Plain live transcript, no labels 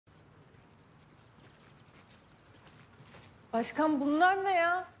Başkan bunlar ne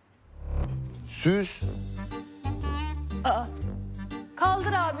ya? Süs. Aa.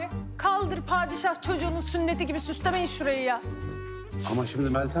 Kaldır abi. Kaldır, padişah çocuğunun sünneti gibi süslemeyin şurayı ya. Ama şimdi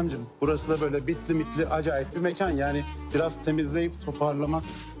Meltemciğim burası da böyle bitli mitli acayip bir mekan. Yani biraz temizleyip toparlamak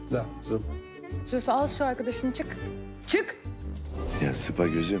lazım. Zülfü al şu arkadaşını, çık. Çık. Ya sıpa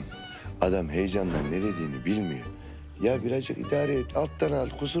gözüm, adam heyecandan ne dediğini bilmiyor. Ya birazcık idare et, alttan al,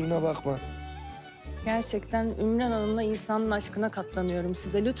 kusuruna bakma. Gerçekten Ümran Hanım'la İsa'nın aşkına katlanıyorum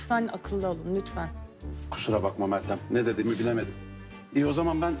size. Lütfen akıllı olun, lütfen. Kusura bakma Meltem. Ne dediğimi bilemedim. İyi o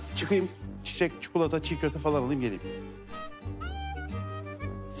zaman ben çıkayım. Çiçek, çikolata, çiğ köfte falan alayım geleyim.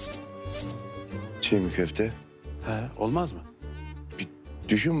 Çiğ mi köfte? He, olmaz mı? Bir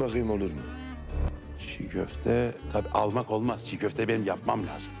düşün bakayım olur mu? Çiğ köfte tabii almak olmaz. Çiğ köfte benim yapmam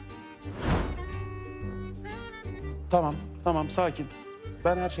lazım. Tamam sakin.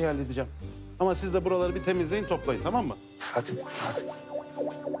 Ben her şeyi halledeceğim. Ama siz de buraları bir temizleyin, toplayın, tamam mı? Hadi.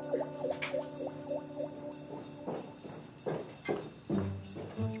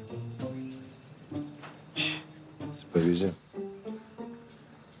 Sıpa gözüm.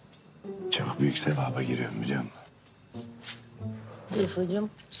 Çok büyük sevaba giriyorum biliyor musun? Zülfücüğüm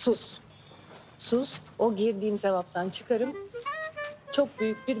sus. Sus. O girdiğim sevaptan çıkarım. Çok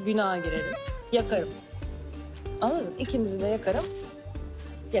büyük bir günaha girerim. Yakarım. Anladın mı? İkimizi de yakarım.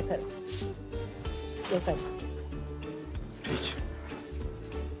 Yakarım. Peki.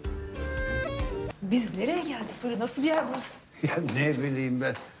 Biz nereye geldik böyle? Nasıl bir yer burası? Ya ne bileyim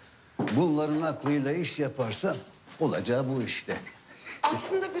ben. Bunların aklıyla iş yaparsan olacağı bu işte.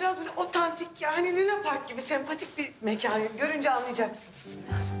 Aslında biraz böyle otantik yani Luna Park gibi sempatik bir mekan. Görünce anlayacaksınız.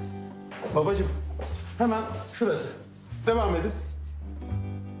 Babacığım, hemen şurası. Devam edin.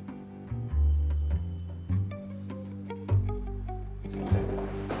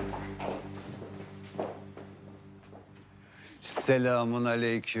 Selamun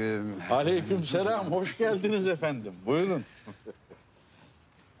aleyküm. Aleykümselam, hoş geldiniz efendim. Buyurun.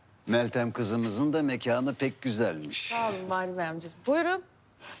 Meltem kızımızın da mekanı pek güzelmiş. Sağ olun Bahri Bey amcacığım. Buyurun.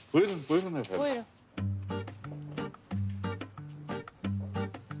 Buyurun efendim. Buyurun.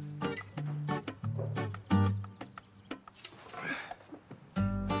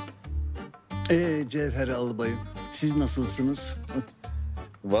 Cevher albayım, siz nasılsınız?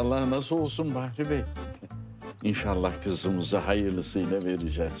 Vallahi nasıl olsun Bahri Bey. İnşallah kızımızı hayırlısıyla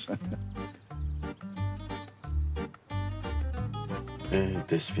vereceğiz.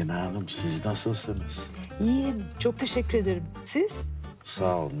 Despina Hanım, siz nasılsınız? İyiyim. Çok teşekkür ederim. Siz?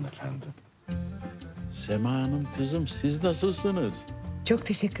 Sağ olun efendim. Sema Hanım kızım, siz nasılsınız? Çok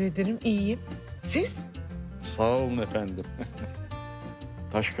teşekkür ederim. İyiyim. Siz? Sağ olun efendim.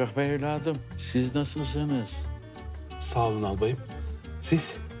 Taş kahve evladım, siz nasılsınız? Sağ olun albayım.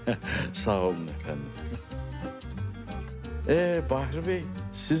 Siz? Sağ olun efendim. Bahri Bey,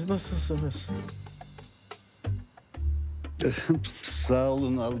 siz nasılsınız? Sağ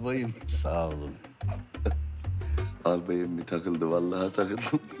olun albayım, sağ olun. Albayım bir takıldı, vallahi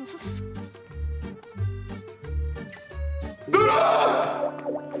takıldım.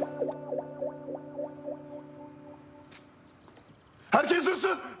 Herkes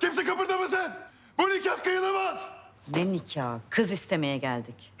dursun. Kimse kıpırdamasın. Bu nikah kıyılamaz. Ne nikah? Kız istemeye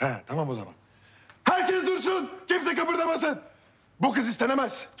geldik. He, tamam o zaman. Herkes dursun. Kimse kıpırdamasın. Bu kız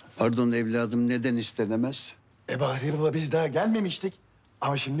istenemez. Pardon evladım, neden istenemez? Bahri baba biz daha gelmemiştik.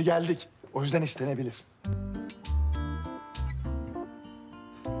 Ama şimdi geldik. O yüzden istenebilir.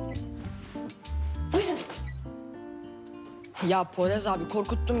 Ya Poyraz abi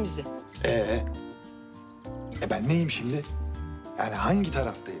korkuttun bizi. Ben neyim şimdi? Yani hangi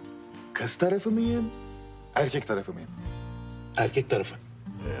taraftayım? Kız tarafı mıyım? Erkek tarafı mıyım? Erkek tarafı.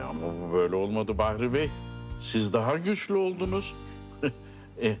 Ama bu böyle olmadı Bahri Bey. Siz daha güçlü oldunuz.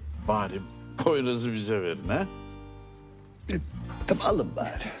 Bari Poyraz'ı bize verin ha. Tamam alın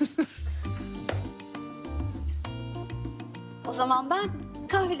bari. O zaman ben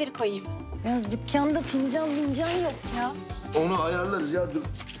kahveleri koyayım. Yalnız dükkanda fincan yok ya. Onu ayarlarız ya, dur.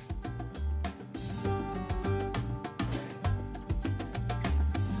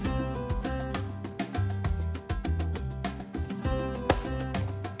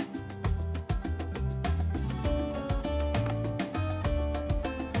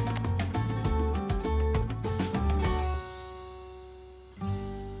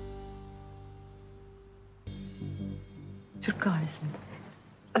 Türk kahvesi mi?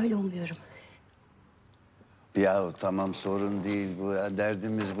 Öyle umuyorum. Ya tamam sorun değil bu ya.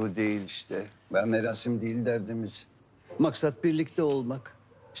 Derdimiz bu değil işte. Ben merasim değil derdimiz. Maksat birlikte olmak.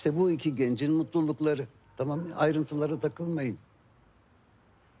 İşte bu iki gencin mutlulukları. Tamam mı? Ayrıntılara takılmayın.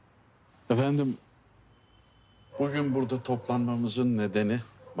 Efendim, Bugün burada toplanmamızın nedeni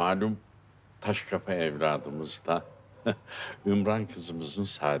malum taş kafa evladımız da Ümran kızımızın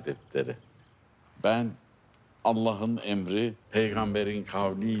saadetleri. Ben Allah'ın emri, peygamberin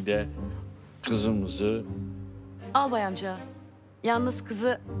kavliyle kızımızı... Albay amca. Yalnız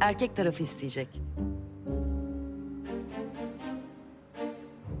kızı erkek tarafı isteyecek.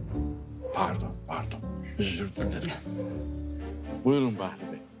 Pardon. Özür dilerim. Buyurun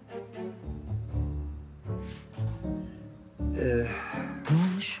Bahri Bey. Ne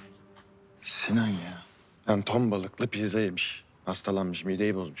olmuş? Sinan ya. Yani ton balıklı pizza yemiş. Hastalanmış,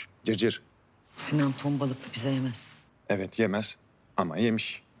 mideyi bozmuş. Cırcır. Sinan ton balıklı pizza yemez. Evet yemez ama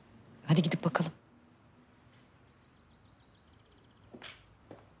yemiş. Hadi gidip bakalım.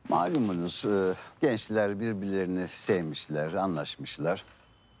 Malumunuz gençler birbirlerini sevmişler, anlaşmışlar.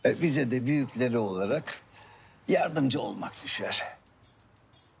 Bize de büyükleri olarak yardımcı olmak düşer.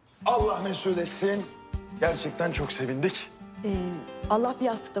 Allah mesut etsin. Gerçekten çok sevindik. Allah bir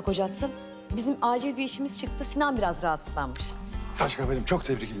yastıkta kocatsın. Bizim acil bir işimiz çıktı. Sinan biraz rahatsızlanmış. Taş kafayım çok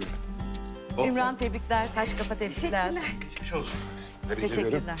tebrik ediyorum. Ümran tebrikler, taş kafa tebrikler. Geçmiş olsun. Tebrik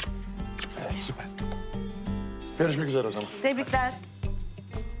ediyorum. Teşekkürler. Evet, süper. Görüşmek üzere o zaman. Tebrikler.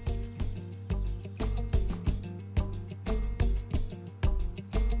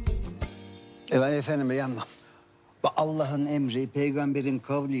 Evet efendim yanmam. Allah'ın emri, peygamberin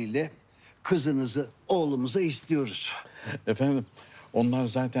kavliyle kızınızı oğlumuza istiyoruz. Efendim, onlar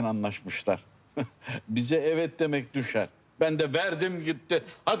zaten anlaşmışlar. Bize evet demek düşer. Ben de verdim gitti.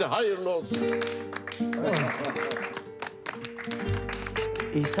 Hadi hayırlı olsun.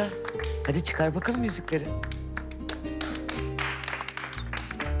 İsa, hadi çıkar bakalım yüzükleri.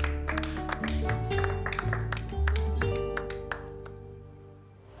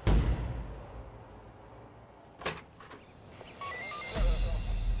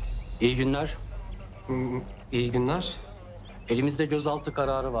 İyi günler. İyi günler. Elimizde gözaltı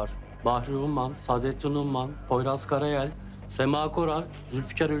kararı var. Bahri Umman, Umman, Poyraz Karayel, Sema Koral,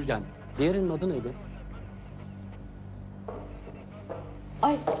 Zülfikar Ülgen. Diğerinin adı neydi?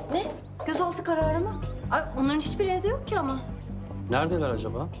 Ay ne? Gözaltı kararı mı? Ay, onların hiçbir evde yok ki ama. Neredeler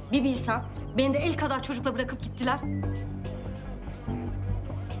acaba? Bir bilsen. Beni de el kadar çocukla bırakıp gittiler.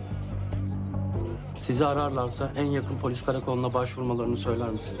 Sizi ararlarsa en yakın polis karakoluna başvurmalarını söyler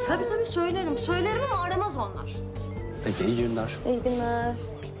misiniz? Tabii söylerim. Söylerim ama aramaz onlar. Peki iyi günler. İyi günler.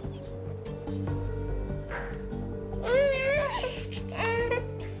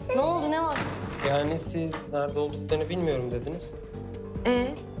 Ne oldu, ne var? Yani siz nerede olduklarını bilmiyorum dediniz.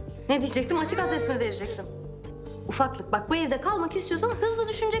 Ne diyecektim? Açık adres mi verecektim? Ufaklık, bak bu evde kalmak istiyorsan hızlı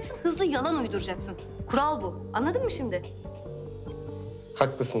düşüneceksin, hızlı yalan uyduracaksın. Kural bu. Anladın mı şimdi?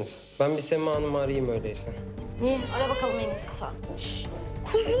 Haklısınız. Ben bir Sema Hanım'ı arayayım öyleyse. Niye? Ara bakalım en iyisi sen. Şş,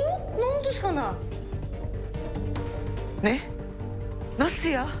 kuzu, ne oldu sana? Ne? Nasıl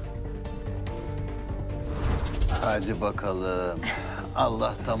ya? Hadi bakalım.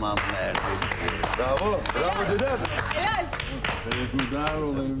 Allah tamam erdirsin. Bravo dedem. Teşekkürler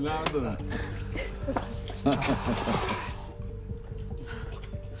olayım evladım.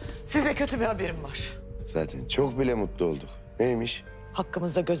 Size kötü bir haberim var. Zaten çok bile mutlu olduk. Neymiş?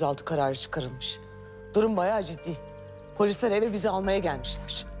 Hakkımızda gözaltı kararı çıkarılmış. Durum bayağı ciddi. Polisler eve bizi almaya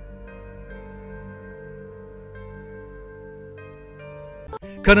gelmişler.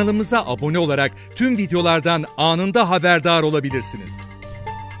 Kanalımıza abone olarak tüm videolardan anında haberdar olabilirsiniz.